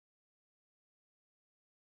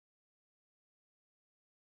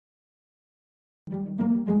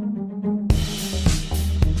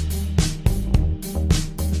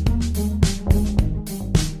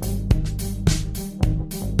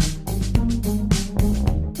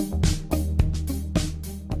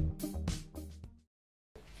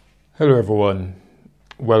Hello everyone,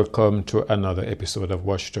 welcome to another episode of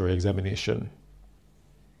Watchtower Examination.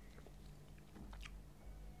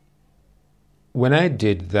 When I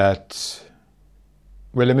did that,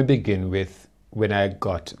 well, let me begin with when I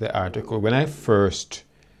got the article. When I first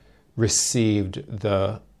received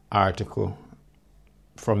the article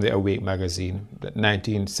from the Awake magazine, the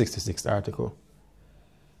 1966 article,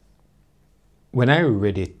 when I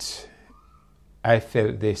read it, I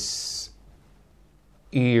felt this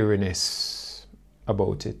eeriness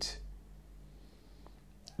about it.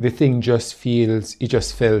 The thing just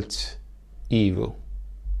felt evil.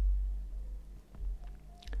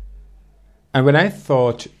 And when I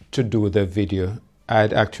thought to do the video,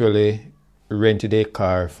 I'd actually rented a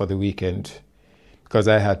car for the weekend because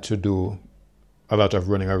I had to do a lot of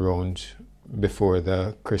running around before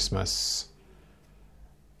the Christmas,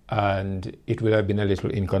 and it would have been a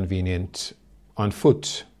little inconvenient on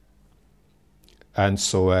foot. And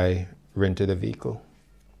so I rented a vehicle.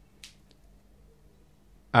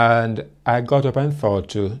 And I got up and thought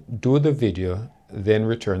to do the video, then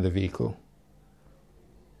return the vehicle.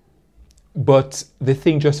 But the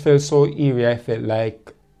thing just felt so eerie. I felt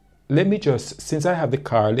like, since I have the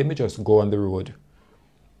car, let me just go on the road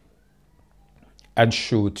and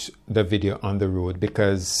shoot the video on the road,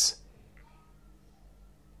 because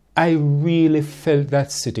I really felt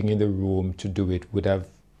that sitting in the room to do it would have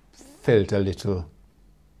felt a little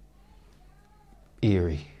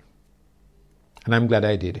eerie. And I'm glad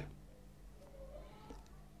I did.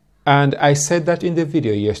 And I said that in the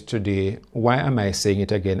video yesterday. Why am I saying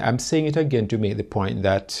it again? I'm saying it again to make the point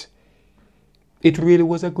that it really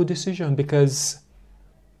was a good decision, because,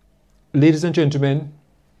 ladies and gentlemen,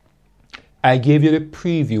 I gave you the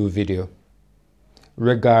preview video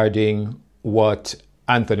regarding what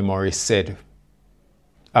Anthony Morris said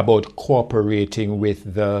about cooperating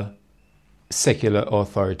with the secular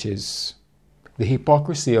authorities, the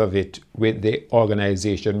hypocrisy of it with the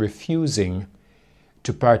organization refusing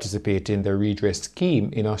to participate in the redress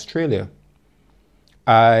scheme in Australia.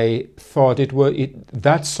 I thought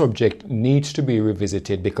that subject needs to be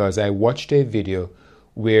revisited, because I watched a video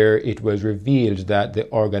where it was revealed that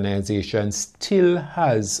the organization still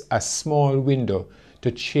has a small window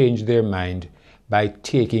to change their mind by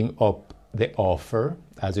taking up the offer,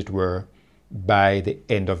 as it were, by the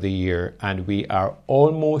end of the year, and we are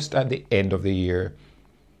almost at the end of the year.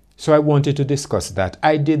 So I wanted to discuss that.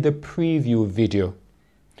 I did the preview video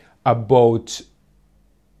about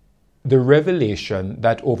the revelation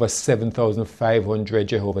that over 7,500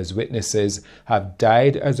 Jehovah's Witnesses have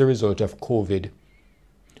died as a result of COVID,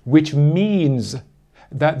 which means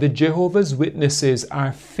that the Jehovah's Witnesses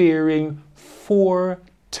are faring 4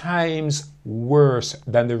 times worse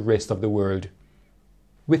than the rest of the world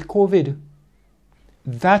with COVID.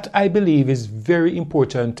 That, I believe, is very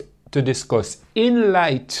important to discuss in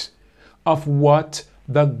light of what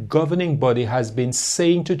the governing body has been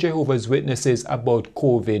saying to Jehovah's Witnesses about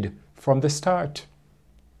COVID from the start.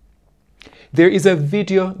 There is a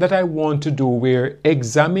video that I want to do where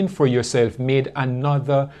Examine for Yourself made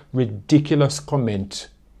another ridiculous comment.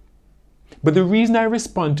 But the reason I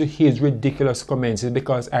respond to his ridiculous comments is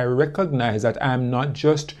because I recognize that I'm not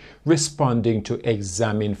just responding to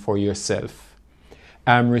Examine for Yourself.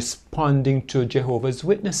 I'm responding to Jehovah's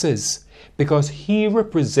Witnesses, because he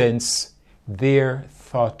represents their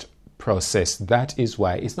thought process. That is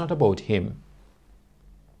why. It's not about him.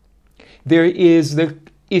 There is the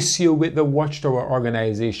issue with the Watchtower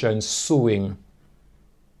organization suing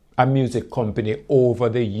a music company over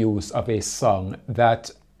the use of a song that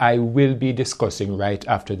I will be discussing right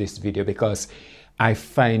after this video, because I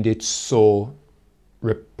find it so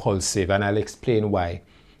repulsive, and I'll explain why.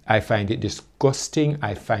 I find it disgusting,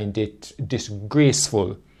 I find it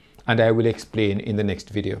disgraceful, and I will explain in the next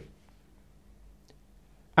video.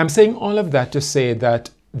 I'm saying all of that to say that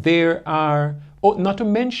there are, not to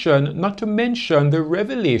mention the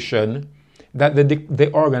revelation that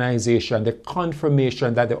the organization, the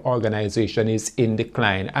confirmation that the organization is in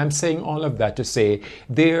decline. I'm saying all of that to say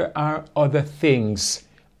there are other things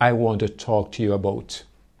I want to talk to you about.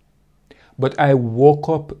 But I woke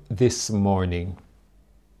up this morning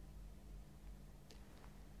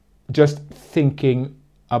just thinking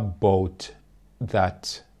about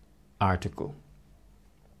that article.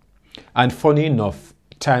 And funny enough,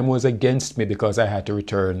 time was against me because I had to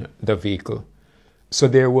return the vehicle. So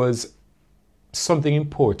there was something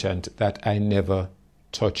important that I never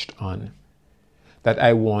touched on, that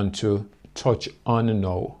I want to touch on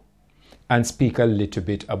now. and speak a little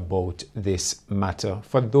bit about this matter.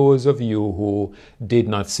 For those of you who did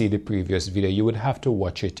not see the previous video, you would have to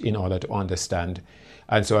watch it in order to understand.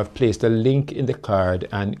 And so I've placed a link in the card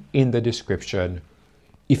and in the description.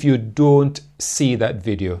 If you don't see that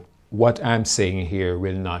video, what I'm saying here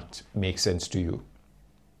will not make sense to you,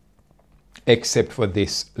 except for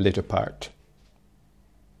this little part.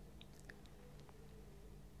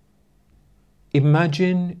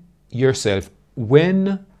 Imagine yourself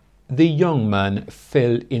when the young man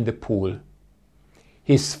fell in the pool.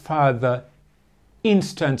 His father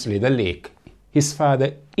instantly, the lake, his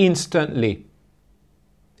father instantly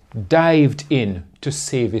dived in to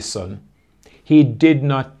save his son. He did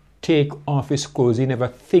not take off his clothes. He never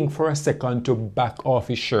think for a second to back off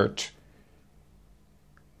his shirt.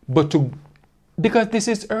 Because this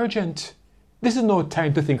is urgent. This is no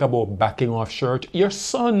time to think about backing off shirt. Your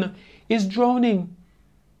son is drowning.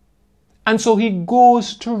 And so he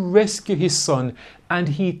goes to rescue his son and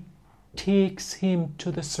he takes him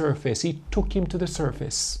to the surface. He took him to the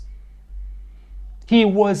surface. He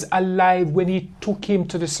was alive when he took him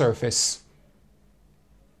to the surface.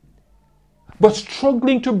 But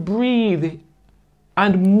struggling to breathe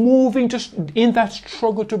and moving in that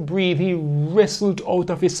struggle to breathe, he wrestled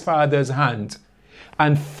out of his father's hand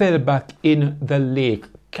and fell back in the lake.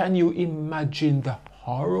 Can you imagine the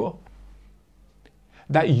horror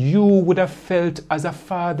that you would have felt as a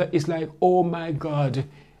father? Is like, oh my God,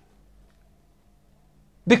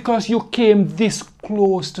 because you came this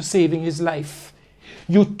close to saving his life.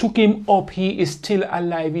 You took him up, he is still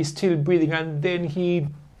alive, he's still breathing, and then he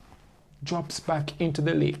drops back into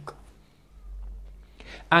the lake.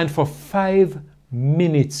 And for 5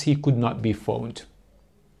 minutes he could not be found.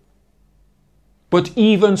 But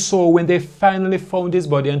even so, when they finally found his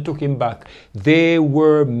body and took him back, they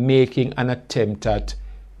were making an attempt at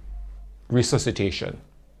resuscitation.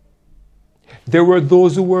 There were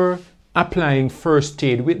those who were applying first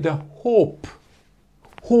aid with the hope,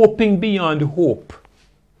 hoping beyond hope,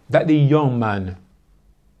 that the young man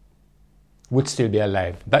would still be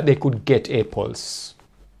alive, that they could get a pulse.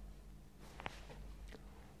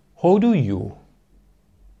 How do you?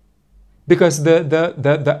 Because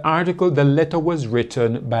the article, the letter was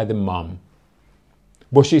written by the mom,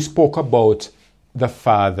 but she spoke about the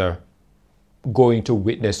father going to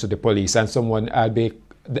witness to the police, and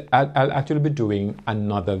I'll actually be doing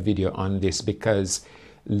another video on this, because,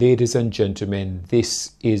 ladies and gentlemen,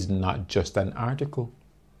 this is not just an article.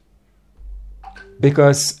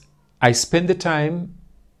 Because I spent the time,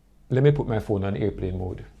 let me put my phone on airplane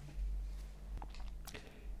mode.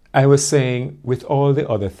 I was saying, with all the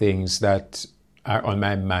other things that are on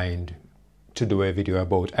my mind to do a video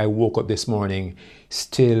about, I woke up this morning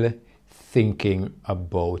still thinking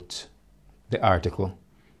about the article.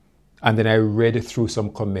 And then I read through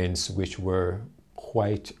some comments which were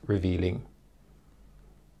quite revealing,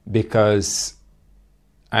 because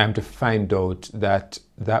I am to find out that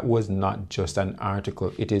that was not just an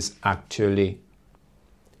article. It is actually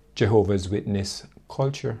Jehovah's Witness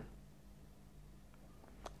culture.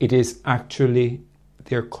 It is actually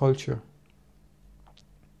their culture.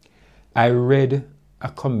 I read a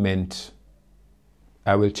comment.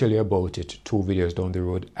 I will tell you about it 2 videos down the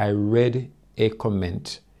road. I read a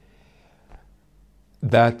comment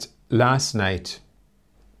that last night,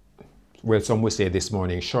 well, some would say this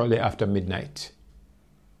morning, shortly after midnight.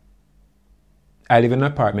 I live in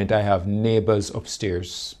an apartment. I have neighbors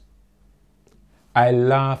upstairs. I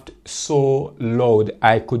laughed so loud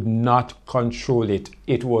I could not control it.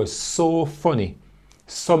 It was so funny.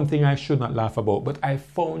 Something I should not laugh about, but I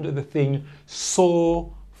found the thing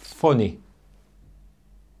so funny.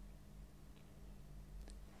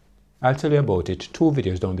 I'll tell you about it 2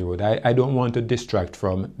 videos down the road. I don't want to distract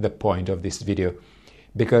from the point of this video,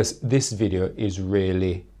 because this video is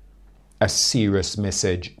really a serious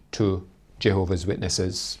message to Jehovah's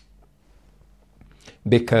Witnesses.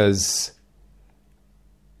 Because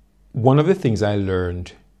one of the things I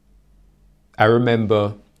learned, I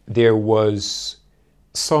remember there was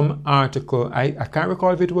some article, I can't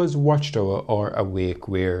recall if it was Watchtower or Awake,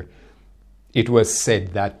 where it was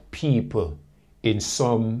said that people in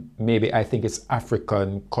some, maybe I think it's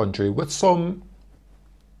African country, but some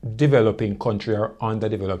developing country or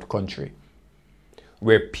underdeveloped country,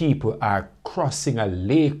 where people are crossing a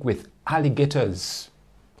lake with alligators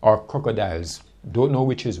or crocodiles. Don't know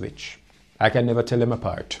which is which. I can never tell them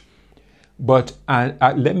apart. But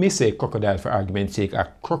let me say crocodile for argument's sake.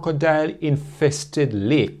 A crocodile-infested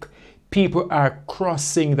lake. People are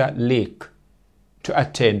crossing that lake to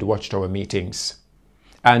attend Watchtower meetings.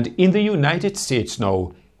 And in the United States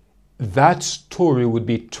now, that story would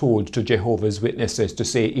be told to Jehovah's Witnesses to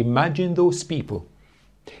say, imagine those people.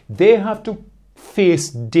 They have to face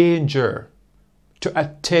danger to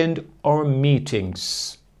attend our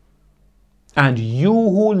meetings. And you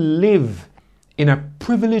who live in a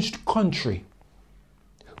privileged country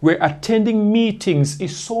where attending meetings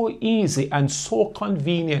is so easy and so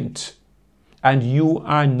convenient, and you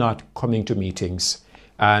are not coming to meetings.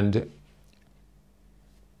 And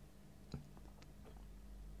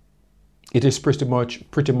it is pretty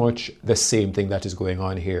much the same thing that is going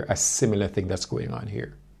on here, a similar thing that's going on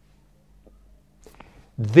here.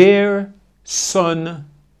 Their son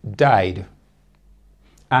died,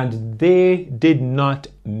 and they did not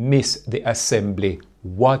miss the assembly.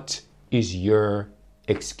 What is your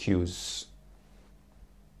excuse?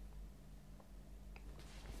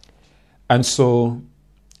 And so,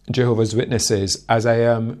 Jehovah's Witnesses, as I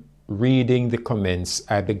am reading the comments,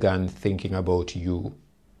 I began thinking about you.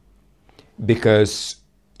 Because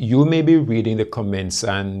you may be reading the comments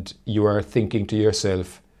and you are thinking to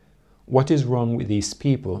yourself, what is wrong with these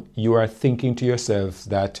people? You are thinking to yourself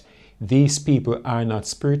that these people are not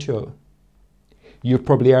spiritual. You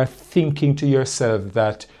probably are thinking to yourself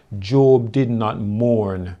that Job did not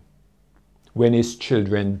mourn when his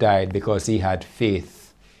children died because he had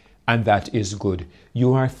faith, and that is good.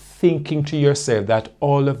 You are thinking to yourself that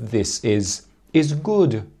all of this is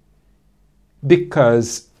good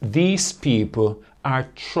because these people are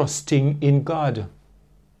trusting in God.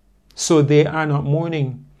 So they are not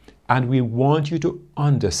mourning. And we want you to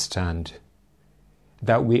understand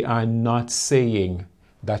that we are not saying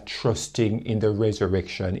that trusting in the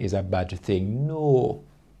resurrection is a bad thing. No.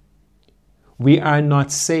 We are not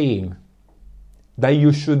saying that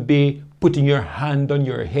you should be putting your hand on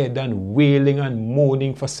your head and wailing and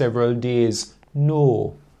moaning for several days.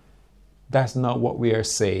 No. That's not what we are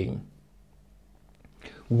saying.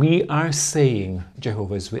 We are saying,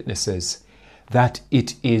 Jehovah's Witnesses, that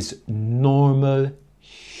it is normal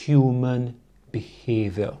human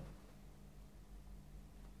behavior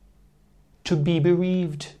to be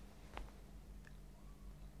bereaved.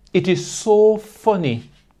 It is so funny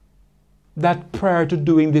that prior to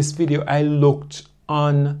doing this video, I looked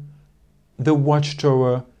on the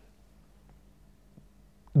Watchtower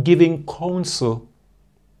giving counsel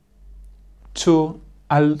to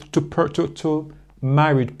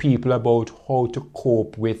married people about how to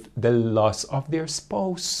cope with the loss of their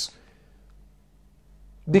spouse.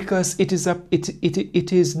 Because it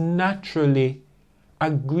is naturally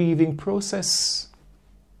a grieving process.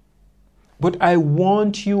 But I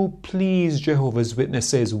want you, please, Jehovah's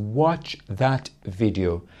Witnesses, watch that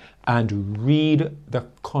video and read the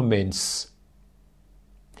comments.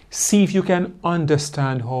 See if you can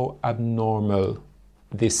understand how abnormal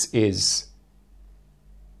this is.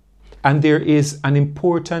 And there is an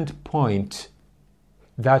important point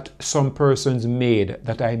that some persons made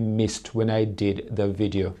that I missed when I did the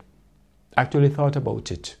video. I actually thought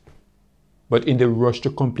about it, but in the rush to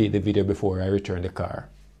complete the video before I returned the car.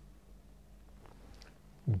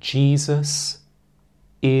 Jesus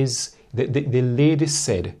is, the lady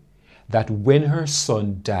said that when her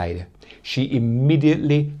son died, she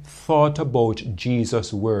immediately thought about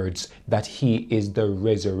Jesus' words that he is the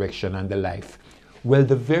resurrection and the life. Well,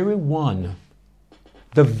 the very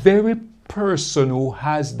person who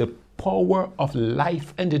has the power of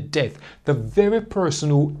life and death, the very person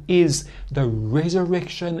who is the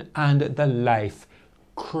resurrection and the life,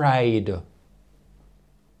 cried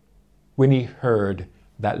when he heard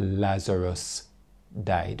that Lazarus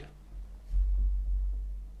died.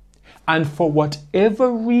 And for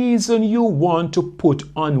whatever reason you want to put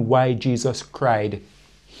on why Jesus cried,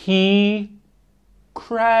 he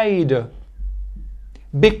cried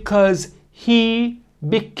because he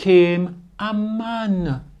became a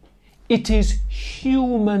man. It is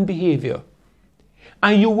human behavior.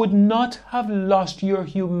 And you would not have lost your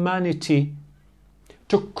humanity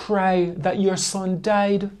to cry that your son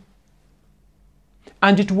died.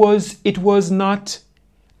 And it was not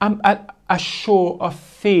a show of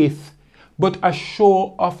faith, but a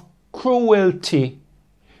show of cruelty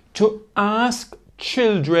to ask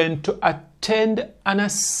children to attend an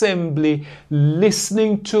assembly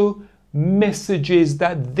listening to messages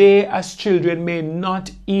that they as children may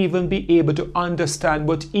not even be able to understand,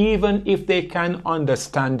 but even if they can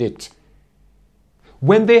understand it,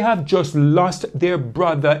 when they have just lost their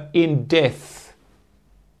brother in death,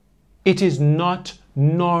 it is not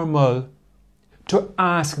normal to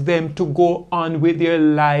ask them to go on with their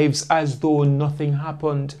lives as though nothing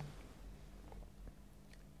happened.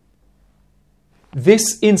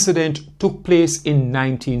 This incident took place in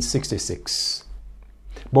 1966.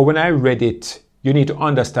 But when I read it you need to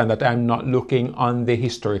understand that I'm not looking on the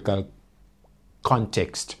historical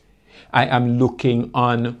context. I am looking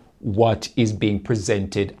on what is being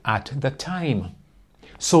presented at the time.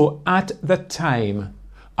 So at the time,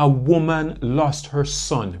 a woman lost her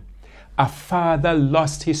son. A father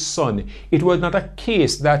lost his son. It was not a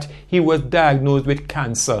case that he was diagnosed with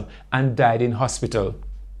cancer and died in hospital.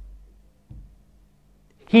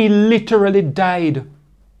 He literally died,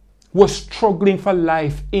 was struggling for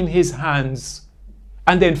life in his hands,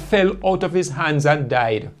 and then fell out of his hands and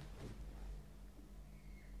died.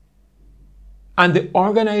 And the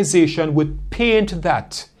organization would paint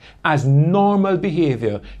that as normal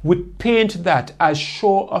behavior, would paint that as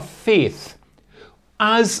show of faith,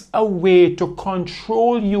 as a way to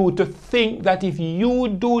control you to think that if you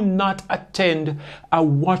do not attend a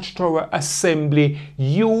Watchtower assembly,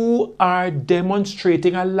 you are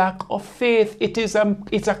demonstrating a lack of faith. It's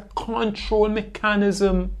a control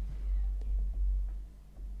mechanism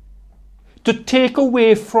to take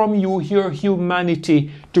away from you your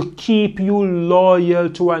humanity, to keep you loyal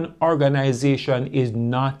to an organization is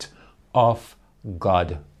not of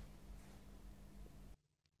God.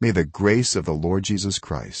 May the grace of the Lord Jesus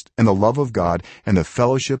Christ and the love of God and the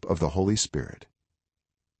fellowship of the Holy Spirit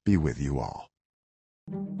be with you all.